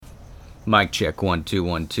Mic check 1 2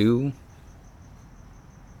 1 2.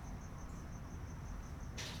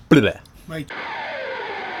 Blah. Mike.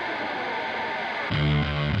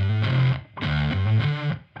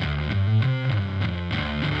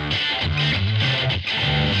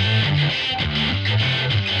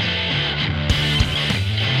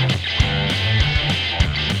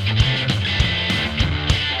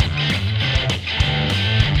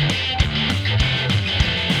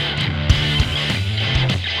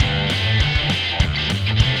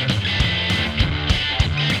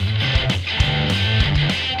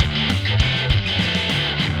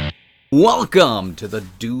 Welcome to the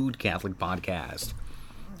Dude Catholic Podcast.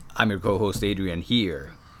 I'm your co-host Adrian,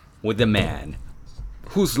 here with the man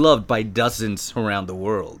who's loved by dozens around the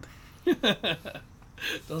world.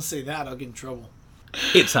 Don't say that, I'll get in trouble.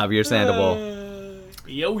 It's Javier Sandoval.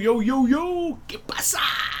 Yo, ¿qué pasa?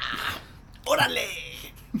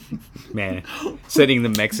 Órale! Man, setting the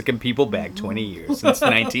Mexican people back 20 years since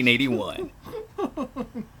 1981.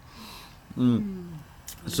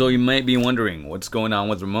 So you might be wondering what's going on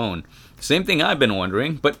with Ramon. Same thing I've been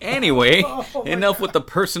wondering. But anyway, enough with the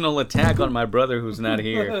personal attack on my brother who's not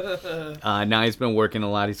here. Now he's been working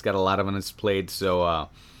a lot. He's got a lot on his plate. So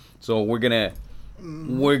we're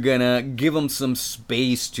gonna give him some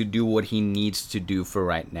space to do what he needs to do for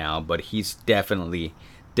right now. But he's definitely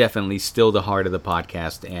still the heart of the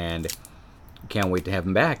podcast, and can't wait to have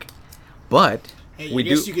him back. But hey, I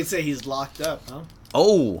guess you could say he's locked up, huh?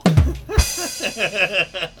 Oh,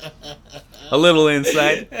 a little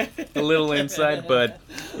insight, but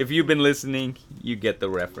if you've been listening, you get the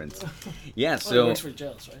reference. Yeah, so it works for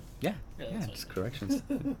jails, right? Yeah, it's corrections.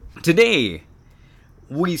 Today,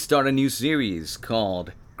 we start a new series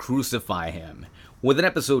called Crucify Him, with an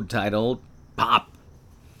episode titled Pop.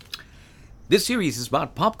 This series is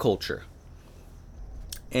about pop culture,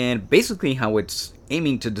 and basically how it's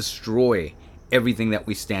aiming to destroy everything that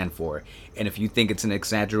we stand for. And if you think it's an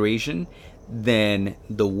exaggeration, then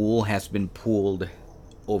the wool has been pulled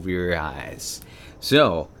over your eyes.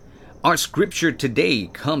 So, our scripture today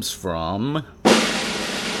comes from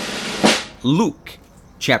Luke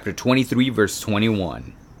chapter 23 verse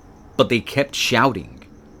 21. But they kept shouting,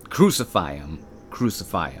 "Crucify him,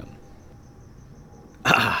 crucify him."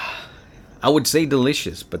 I would say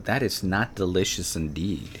delicious, but that is not delicious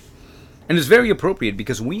indeed. And it's very appropriate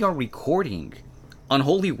because we are recording on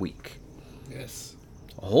Holy Week. Yes.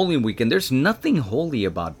 Holy Week, and there's nothing holy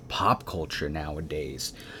about pop culture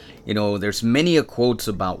nowadays. You know, there's many a quotes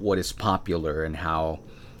about what is popular and how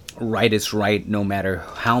right is right no matter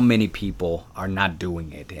how many people are not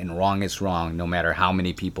doing it, and wrong is wrong no matter how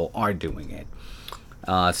many people are doing it.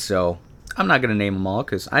 So I'm not going to name them all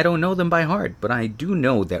because I don't know them by heart, but I do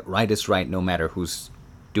know that right is right no matter who's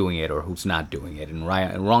doing it or who's not doing it, and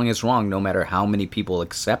wrong is wrong no matter how many people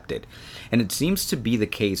accept it. And it seems to be the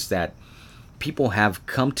case that people have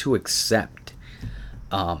come to accept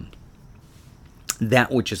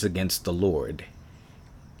that which is against the Lord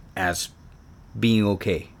as being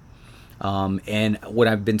okay. And what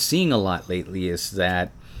I've been seeing a lot lately is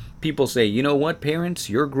that people say, you know what, parents,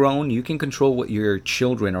 you're grown, you can control what your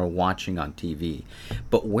children are watching on TV.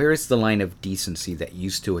 But where is the line of decency that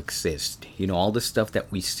used to exist? You know, all the stuff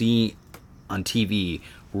that we see on TV,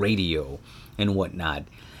 radio, and whatnot.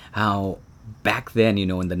 How back then, you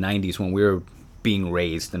know, in the 90s when we were being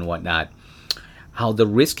raised and whatnot, how the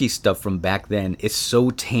risky stuff from back then is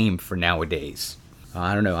so tame for nowadays.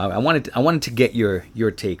 I don't know. I wanted to get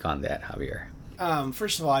your take on that, Javier.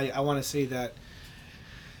 First of all, I want to say that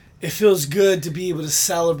it feels good to be able to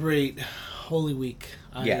celebrate Holy Week.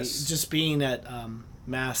 Yes. Just being at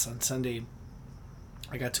Mass on Sunday.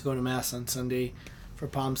 I got to go to Mass on Sunday for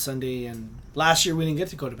Palm Sunday, and last year we didn't get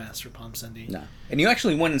to go to Mass for Palm Sunday. No. And you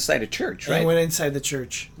actually went inside a church, right? I went inside the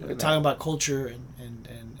church. Talking about culture and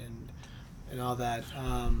all that.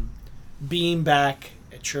 Being back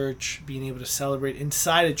at church, being able to celebrate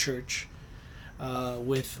inside a church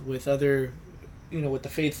with other, you know, with the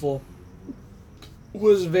faithful,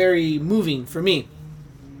 was very moving for me.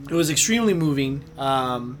 It was extremely moving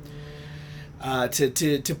to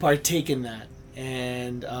partake in that,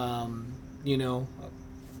 and you know,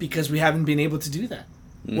 because we haven't been able to do that.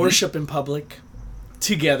 Mm-hmm. Worship in public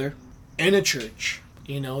together in a church,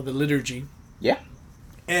 you know, the liturgy. Yeah.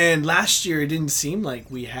 And last year it didn't seem like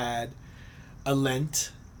we had a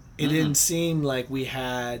Lent. It didn't seem like we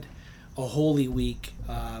had a Holy Week,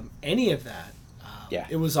 any of that. Yeah.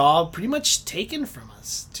 It was all pretty much taken from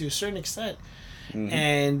us to a certain extent. Mm-hmm.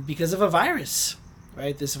 And because of a virus,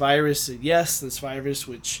 right? This virus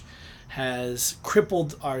which has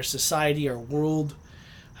crippled our society, our world,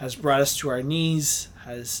 has brought us to our knees,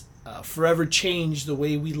 has forever change the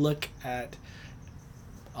way we look at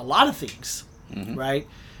a lot of things, right?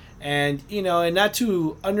 And and not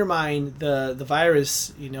to undermine the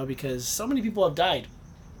virus, because so many people have died.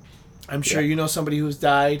 I'm sure you know somebody who's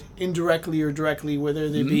died indirectly or directly, whether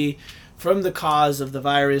they be from the cause of the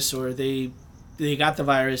virus or they got the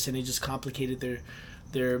virus and it just complicated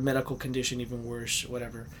their medical condition even worse,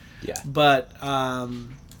 whatever. Yeah. But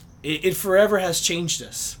it forever has changed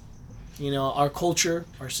us. Our culture,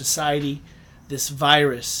 our society, this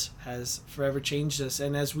virus has forever changed us.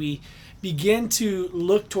 And as we begin to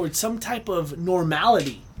look towards some type of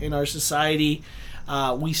normality in our society,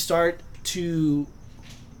 we start to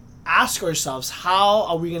ask ourselves, how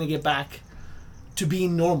are we going to get back to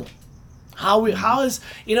being normal? How is,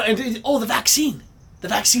 the vaccine. The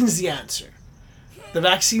vaccine is the answer. The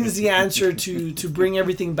vaccine is the answer to bring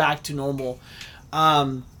everything back to normal.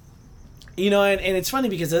 And it's funny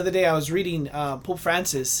because the other day I was reading Pope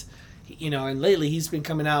Francis, and lately he's been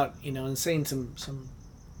coming out, and saying some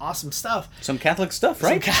awesome stuff. Some Catholic stuff,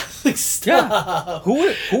 right? Some Catholic stuff. Yeah.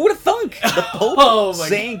 Who would have thunk the Pope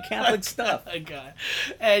saying Catholic stuff? God.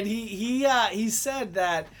 And he said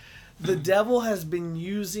that the devil has been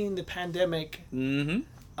using the pandemic to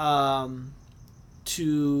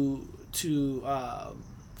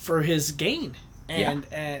for his gain. And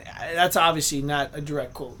that's obviously not a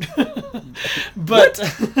direct quote. But I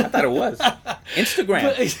thought it was.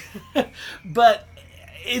 Instagram. But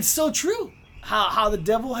it's so true how the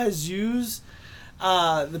devil has used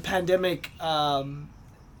the pandemic.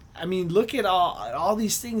 Look at all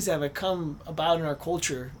these things that have come about in our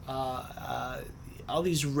culture. All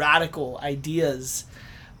these radical ideas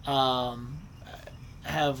have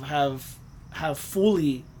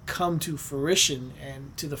fully come to fruition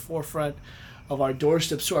and to the forefront of our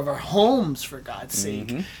doorsteps or of our homes, for God's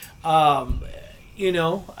sake. So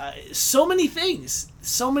many things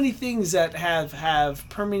that have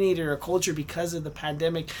permeated our culture because of the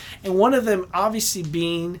pandemic, and one of them obviously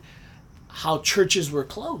being how churches were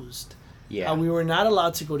closed. Yeah, we were not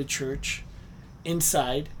allowed to go to church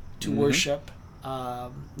inside to worship,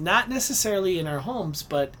 not necessarily in our homes,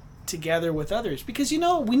 but together with others, because we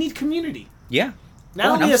need community. Yeah.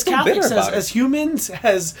 Not only as Catholics, as humans,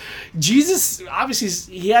 as Jesus,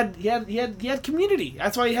 obviously he had community.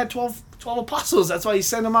 That's why he had 12 apostles. That's why he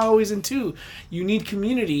sent them out always in two. You need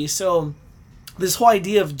community. So this whole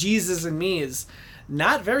idea of Jesus and me is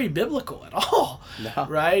not very biblical at all. No.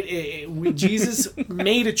 Right? Jesus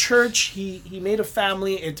made a church. He made a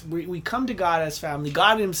family. We come to God as family.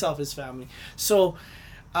 God himself is family. So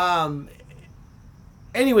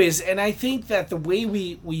anyways, and I think that the way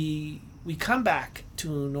we come back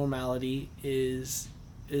to normality is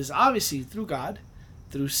obviously through God,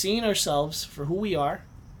 through seeing ourselves for who we are,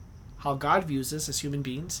 how God views us as human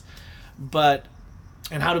beings. And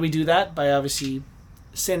how do we do that? By obviously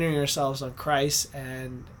centering ourselves on Christ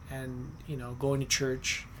and going to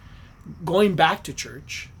church, going back to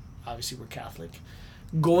church. Obviously we're Catholic.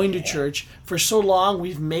 Going to church. For so long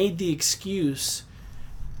we've made the excuse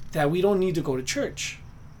that we don't need to go to church.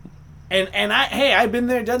 And I've been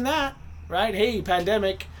there, done that. Right? Hey,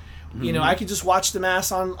 pandemic. I could just watch the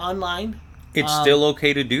mass online. It's still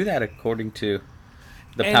okay to do that according to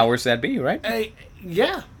the powers that be, right?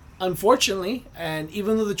 Yeah, unfortunately. And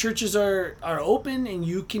even though the churches are open and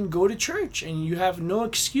you can go to church and you have no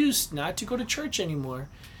excuse not to go to church anymore,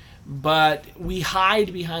 but we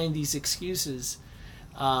hide behind these excuses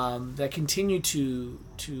that continue to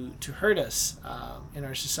hurt us in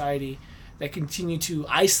our society, that continue to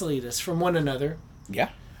isolate us from one another. Yeah.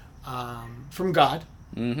 From God.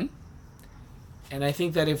 Mm-hmm. And I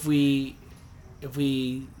think that if we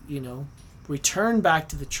return back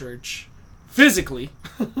to the church physically,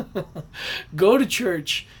 go to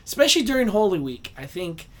church, especially during Holy Week, I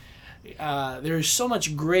think there is so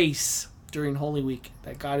much grace during Holy Week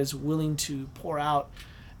that God is willing to pour out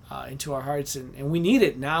into our hearts, and we need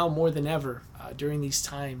it now more than ever during these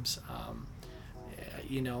times.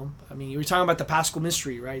 You were talking about the Paschal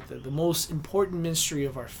mystery, right? The most important mystery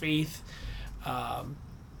of our faith,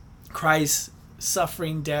 Christ's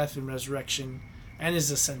suffering, death, and resurrection, and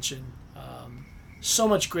his ascension. So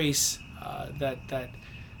much grace that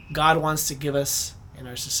God wants to give us in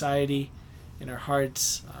our society, in our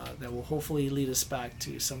hearts, that will hopefully lead us back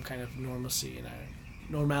to some kind of normality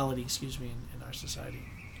in our society.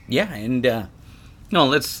 Yeah, and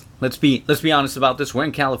let's be honest about this. We're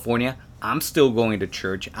in California. I'm still going to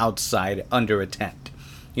church outside under a tent.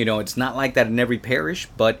 It's not like that in every parish,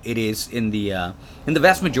 but it is in the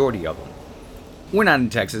vast majority of them. We're not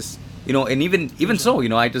in Texas. And even so,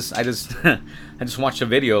 I just watched a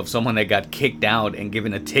video of someone that got kicked out and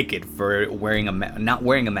given a ticket for not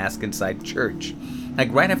wearing a mask inside church,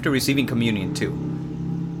 like right after receiving communion too.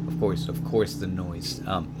 Of course, the noise.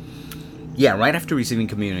 Yeah, right after receiving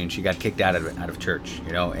communion, she got kicked out of church.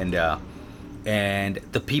 And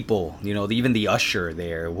the people, even the usher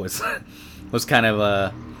there was was kind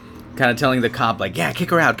of telling the cop like, yeah, kick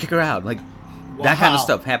her out, like. Wow. That kind of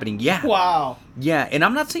stuff happening. Yeah. Wow. Yeah, and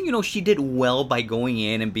I'm not saying, she did well by going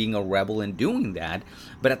in and being a rebel and doing that,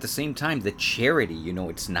 but at the same time, the charity,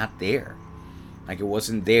 it's not there. Like, it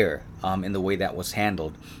wasn't there in the way that was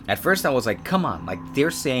handled. At first, I was like, come on. Like,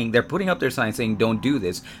 they're putting up their sign saying, don't do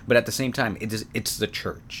this, but at the same time, it's the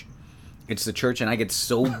church. It's the church, and I get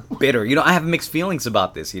so bitter. I have mixed feelings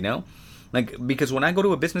about this, Like, because when I go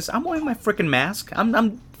to a business, I'm wearing my freaking mask.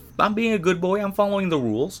 I'm being a good boy. I'm following the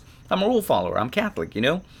rules. I'm a rule follower. I'm Catholic,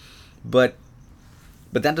 But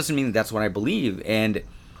that doesn't mean that's what I believe. And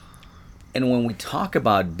when we talk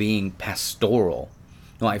about being pastoral,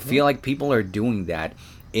 I feel like people are doing that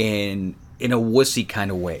in a wussy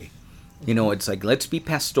kind of way. It's like, let's be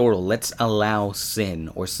pastoral. Let's allow sin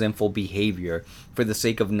or sinful behavior for the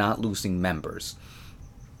sake of not losing members.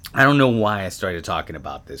 I don't know why I started talking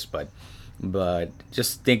about this, but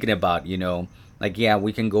just thinking about, like, yeah,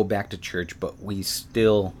 we can go back to church, but we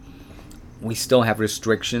still have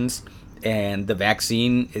restrictions, and the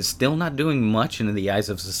vaccine is still not doing much in the eyes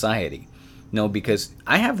of society. Because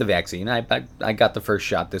I have the vaccine. I got the first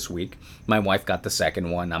shot this week. My wife got the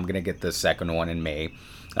second one. I'm gonna get the second one in May.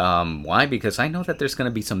 Why? Because I know that there's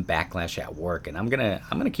gonna be some backlash at work, and I'm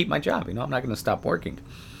gonna keep my job. I'm not gonna stop working.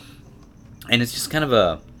 And it's just kind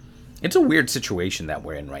of it's a weird situation that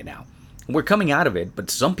we're in right now. We're coming out of it, but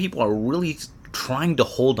some people are really trying to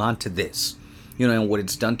hold on to this, and what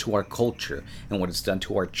it's done to our culture and what it's done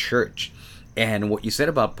to our church. And what you said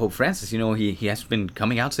about Pope Francis, he has been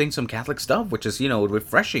coming out saying some Catholic stuff, which is,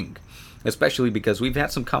 refreshing, especially because we've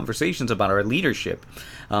had some conversations about our leadership,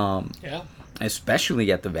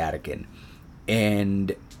 especially at the Vatican.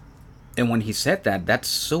 And when he said that, that's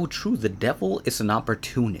so true. The devil is an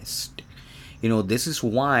opportunist. This is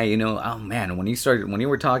why, oh man, when you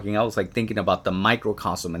were talking, I was like thinking about the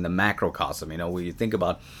microcosm and the macrocosm, where you think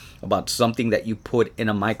about something that you put in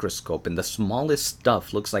a microscope, and the smallest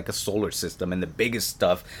stuff looks like a solar system, and the biggest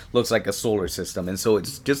stuff looks like a solar system. And so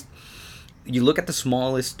it's just, you look at the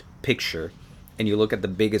smallest picture and you look at the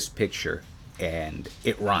biggest picture, and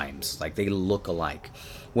it rhymes. Like, they look alike.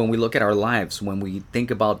 When we look at our lives, when we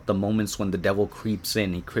think about the moments when the devil creeps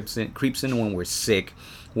in, he creeps in when we're sick,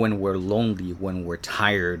 when we're lonely, when we're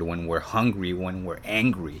tired, when we're hungry, when we're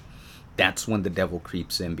angry. That's when the devil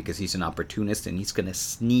creeps in, because he's an opportunist, and he's going to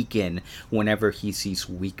sneak in whenever he sees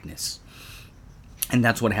weakness. And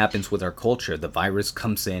that's what happens with our culture. The virus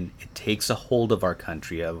comes in, it takes a hold of our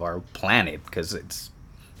country, of our planet, because it's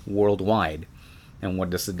worldwide. And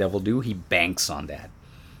what does the devil do? He banks on that.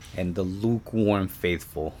 And the lukewarm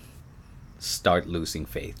faithful start losing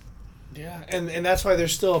faith. Yeah, and that's why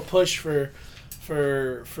there's still a push for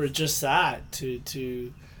just that,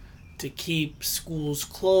 to keep schools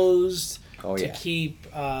closed, to keep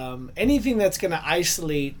anything that's going to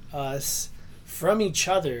isolate us from each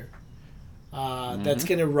other, that's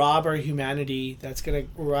going to rob our humanity, that's going to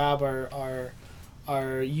rob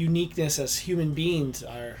our uniqueness as human beings,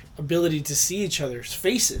 our ability to see each other's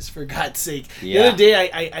faces, for God's sake. The other day,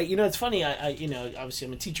 I it's funny, I obviously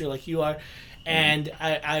I'm a teacher like you are, and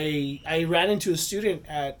I ran into a student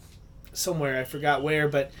at somewhere, I forgot where,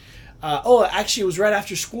 but actually it was right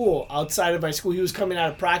after school, outside of my school. He was coming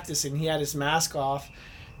out of practice, and he had his mask off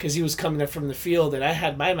because he was coming up from the field, and I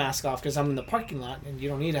had my mask off because I'm in the parking lot, and you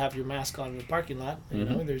don't need to have your mask on in the parking lot.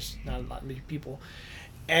 There's not a lot many people,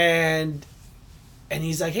 and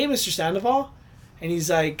he's like, "Hey, Mr. Sandoval," and he's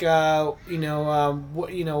like, hey,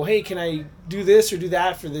 can I do this or do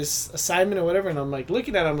that for this assignment or whatever? And I'm like,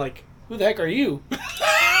 looking at him like, who the heck are you?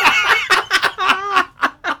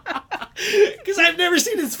 Because I've never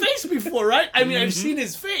seen his face before, right? I mean, I've seen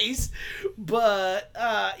his face, but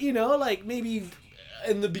like maybe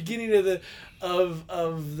in the beginning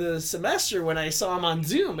of the semester when I saw him on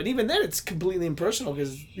Zoom, and even then it's completely impersonal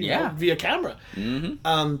because via camera.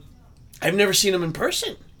 I've never seen him in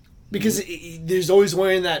person because there's always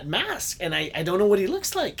wearing that mask, and I don't know what he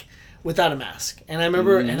looks like without a mask. And I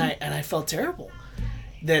remember, and I felt terrible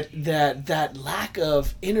that lack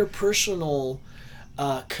of interpersonal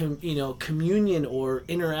communion or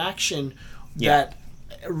interaction, that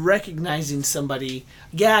recognizing somebody,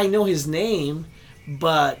 I know his name,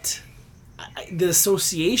 but the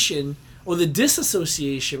association or the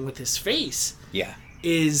disassociation with his face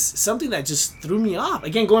is something that just threw me off.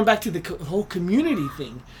 Again, going back to the whole community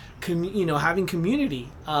thing, having community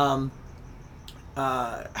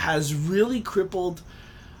has really crippled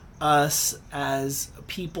us as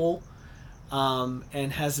people,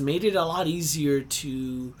 and has made it a lot easier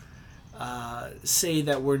to say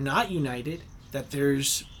that we're not united, that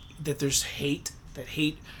there's hate, that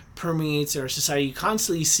hate permeates our society. You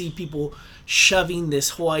constantly see people shoving this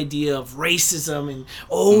whole idea of racism and,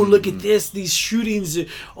 look at these shootings,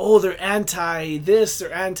 they're anti this,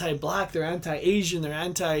 they're anti-black, they're anti-Asian, they're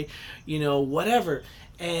anti, whatever.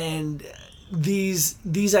 And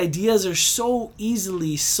these ideas are so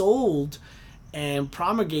easily sold and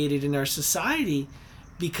promulgated in our society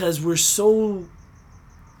because we're so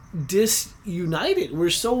disunited. We're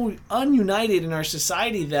so ununited in our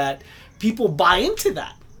society that people buy into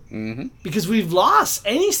that. Mm-hmm. Because we've lost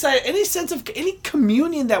any sense of any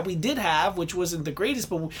communion that we did have, which wasn't the greatest,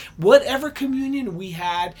 but whatever communion we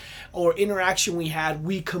had or interaction we had,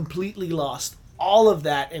 we completely lost all of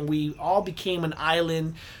that, and we all became an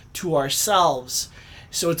island to ourselves.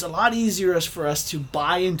 So it's a lot easier for us to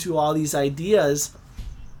buy into all these ideas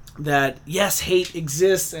that, yes, hate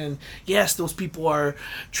exists, and yes, those people are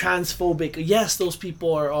transphobic, yes, those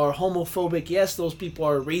people are homophobic, yes, those people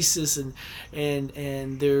are racist,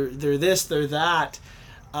 and they're this, they're that,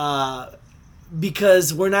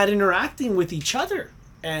 because we're not interacting with each other.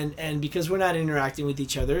 And because we're not interacting with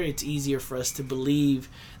each other, it's easier for us to believe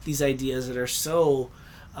these ideas that are so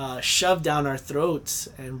shoved down our throats,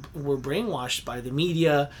 and we're brainwashed by the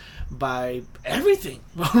media, by everything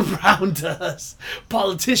around us.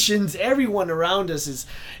 Politicians, everyone around us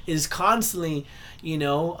is constantly,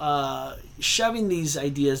 shoving these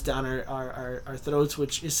ideas down our throats,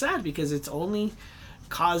 which is sad because it's only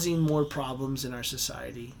causing more problems in our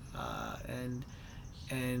society,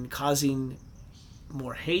 and causing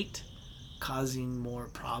more hate, causing more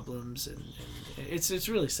problems, and it's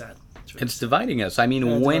really sad. It's dividing us. I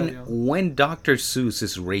mean, when Dr. Seuss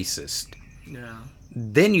is racist,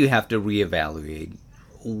 then you have to reevaluate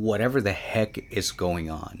whatever the heck is going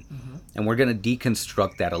on. Mm-hmm. And we're going to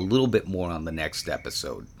deconstruct that a little bit more on the next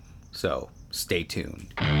episode. So stay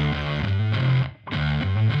tuned.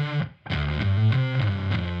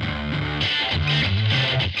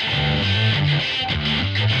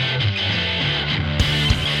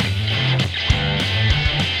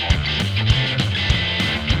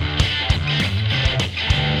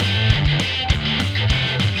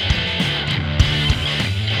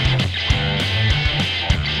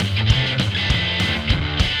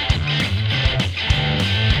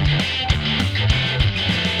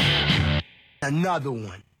 Another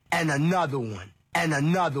one, and another one, and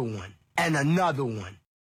another one, and another one.